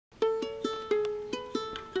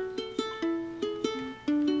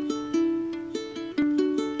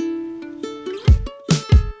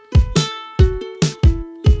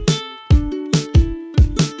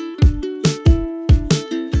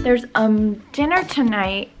dinner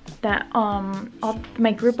tonight that all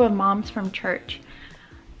my group of moms from church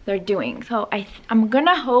they're doing. So I'm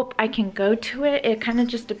gonna hope I can go to it. It kind of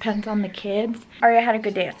just depends on the kids. Aria had a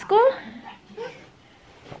good day at school.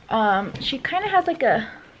 She kind of has like a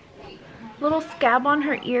little scab on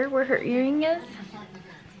her ear where her earring is.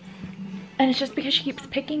 And it's just because she keeps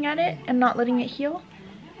picking at it and not letting it heal.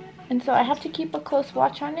 And so I have to keep a close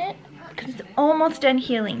watch on it because it's almost done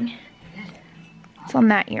healing. It's on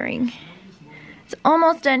that earring. It's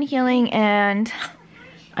almost done healing and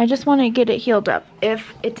I just want to get it healed up.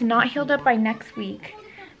 If it's not healed up by next week,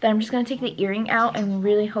 then I'm just going to take the earring out and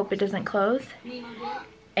really hope it doesn't close.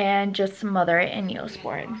 And just smother it in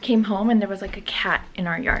Neosporin. Came home and there was like a cat in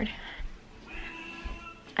our yard.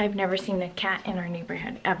 I've never seen a cat in our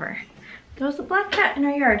neighborhood ever. There was a black cat in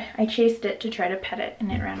our yard. I chased it to try to pet it and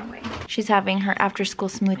it ran away. She's having her after school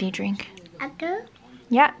smoothie drink. After?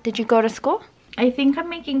 Yeah, did you go to school? I think I'm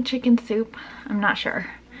making chicken soup. I'm not sure.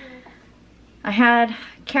 I had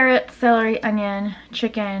carrot, celery, onion,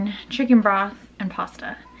 chicken broth, and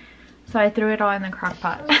pasta. So I threw it all in the crock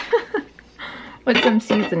pot with some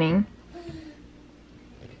seasoning.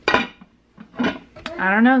 I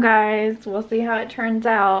don't know, guys. We'll see how it turns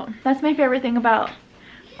out. That's my favorite thing about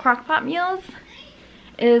crock pot meals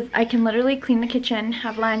is I can literally clean the kitchen,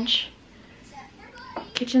 have lunch.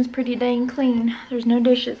 Kitchen's pretty dang clean. There's no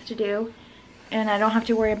dishes to do. And I don't have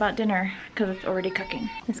to worry about dinner because it's already cooking.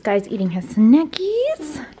 This guy's eating his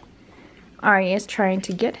snackies. Ari is trying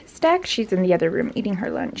to get his stack. She's in the other room eating her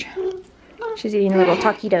lunch. She's eating little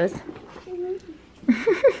taquitos.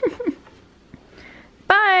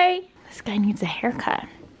 Bye! This guy needs a haircut.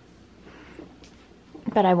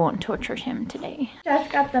 But I won't torture him today.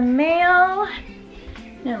 Just got the mail.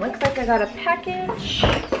 And it looks like I got a package.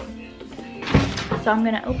 So I'm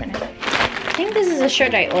gonna open it. I think this is a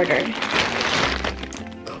shirt I ordered.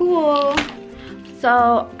 Cool.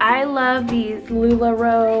 So I love these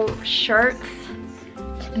Lularoe shirts.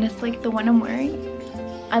 And it's like the one I'm wearing.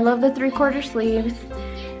 I love the 3/4 sleeves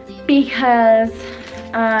because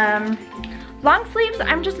long sleeves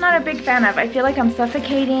I'm just not a big fan of. I feel like I'm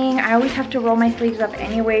suffocating. I always have to roll my sleeves up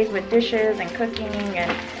anyways with dishes and cooking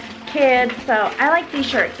and kids. So I like these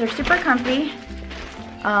shirts. They're super comfy.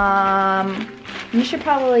 You should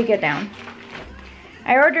probably get down.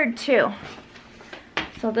 I ordered 2.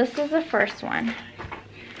 So this is the first one.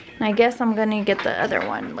 And I guess I'm gonna get the other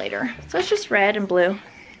one later. So it's just red and blue.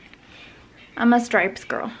 I'm a stripes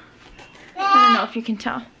girl. I don't know if you can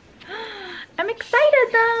tell. I'm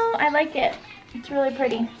excited though. I like it. It's really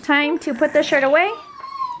pretty. Time to put the shirt away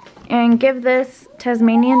and give this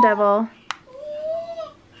Tasmanian devil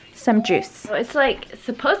some juice. So it's like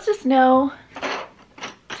supposed to snow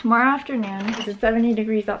tomorrow afternoon because it's 70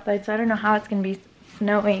 degrees outside, so I don't know how it's gonna be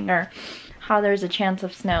snowing or how there's a chance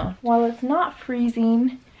of snow. While it's not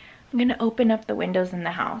freezing, I'm gonna open up the windows in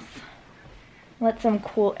the house. Let some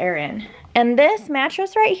cool air in. And this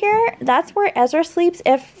mattress right here, that's where Ezra sleeps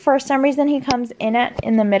if for some reason he comes in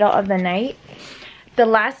the middle of the night. The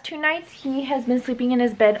last 2 nights he has been sleeping in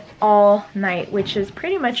his bed all night, which is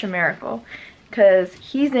pretty much a miracle because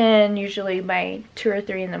he's in usually by 2 or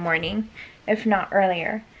 3 in the morning, if not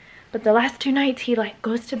earlier. But the last 2 nights he like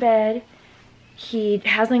goes to bed. He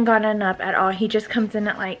hasn't gotten up at all. He just comes in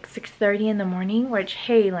at like 6:30 in the morning, which,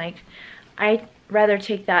 hey, like, I'd rather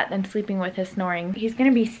take that than sleeping with his snoring. He's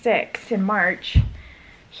gonna be 6 in March.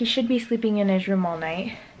 He should be sleeping in his room all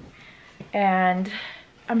night. And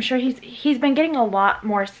I'm sure he's been getting a lot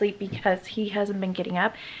more sleep because he hasn't been getting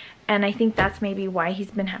up. And I think that's maybe why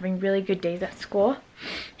he's been having really good days at school.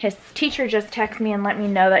 His teacher just texted me and let me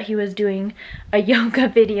know that he was doing a yoga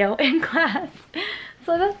video in class.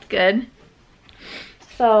 So that's good.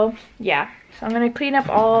 So yeah, so I'm gonna clean up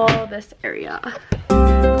all this area.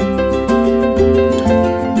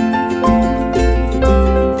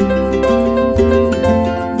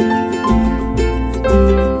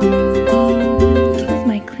 This is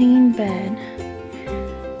my clean bed.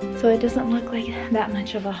 So it doesn't look like that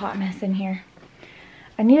much of a hot mess in here.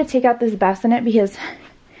 I need to take out this bassinet because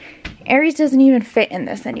Aries doesn't even fit in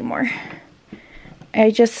this anymore.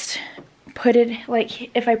 I just put it,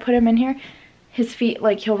 like, if I put him in here, his feet,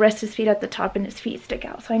 like, he'll rest his feet at the top and his feet stick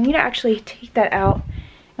out. So I need to actually take that out.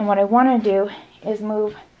 And what I want to do is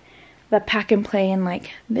move the pack and play in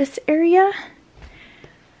like this area.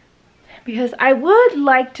 Because I would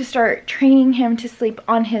like to start training him to sleep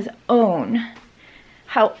on his own.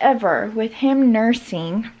 However, with him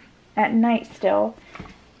nursing at night still,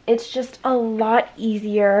 it's just a lot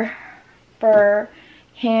easier for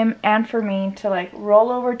him and for me to like roll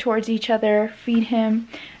over towards each other, feed him,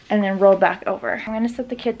 and then roll back over. I'm gonna set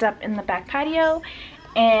the kids up in the back patio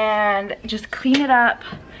and just clean it up.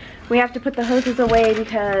 We have to put the hoses away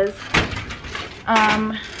because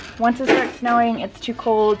once it starts snowing, it's too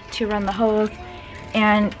cold to run the hose.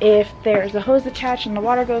 And if there's a hose attached and the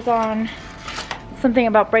water goes on, something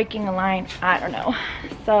about breaking a line, I don't know.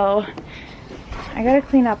 So I gotta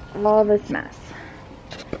clean up all this mess.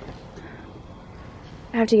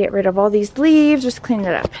 I have to get rid of all these leaves, just clean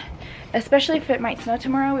it up. Especially if it might snow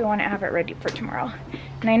tomorrow, we want to have it ready for tomorrow.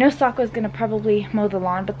 And I know Sokko's gonna probably mow the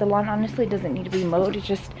lawn, but the lawn honestly doesn't need to be mowed. It's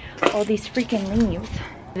just all these freaking leaves.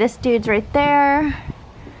 This dude's right there.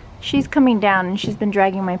 She's coming down and she's been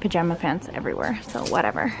dragging my pajama pants everywhere, so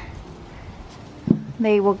whatever.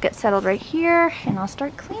 They will get settled right here and I'll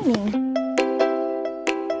start cleaning.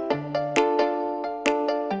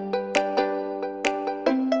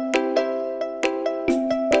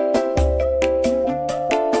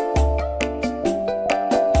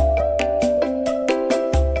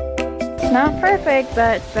 Not perfect,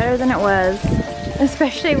 but it's better than it was,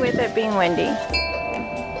 especially with it being windy.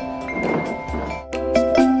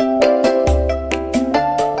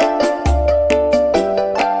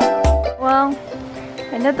 Well,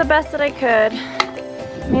 I did the best that I could.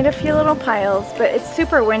 Made a few little piles, but it's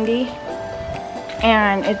super windy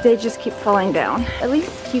and they just keep falling down. At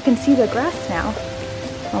least you can see the grass now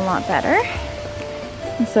a lot better.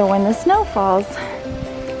 And so when the snow falls,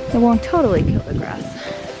 it won't totally kill the grass.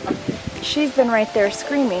 She's been right there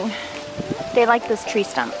screaming. They like this tree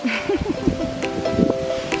stump.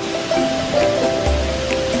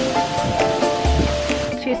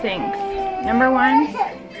 Two things. Number one,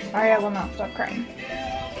 Arya will not stop crying.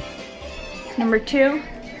 Number two,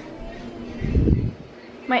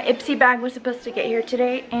 my Ipsy bag was supposed to get here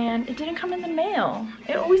today and it didn't come in the mail.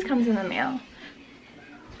 It always comes in the mail.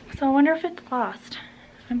 So I wonder if it's lost.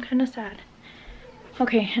 I'm kind of sad.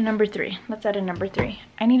 Okay, and number three. Let's add a number three.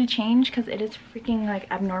 I need to change because it is freaking like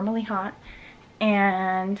abnormally hot.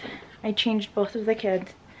 And I changed both of the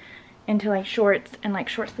kids into like shorts and like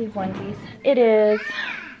short sleeve onesies. It is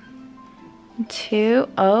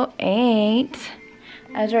 2:08.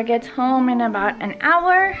 Ezra gets home in about an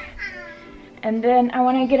hour. And then I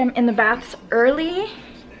want to get him in the baths early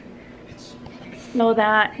so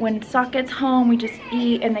that when Sok gets home, we just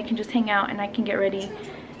eat and they can just hang out and I can get ready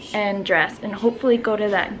and dress and hopefully go to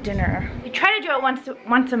that dinner. We try to do it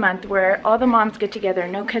once a month where all the moms get together,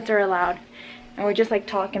 no kids are allowed, and we just like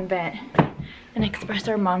talk and vent and express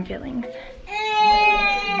our mom feelings.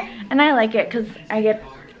 And I like it because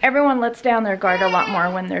everyone lets down their guard a lot more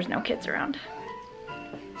when there's no kids around.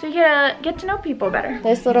 So you get to know people better.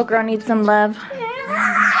 This little girl needs some love.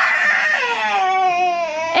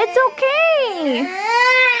 It's okay.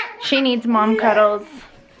 She needs mom cuddles.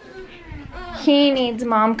 He needs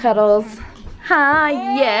mom cuddles. Hi,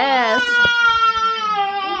 yes.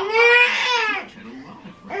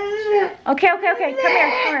 Okay. Come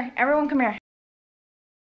here. Everyone come here.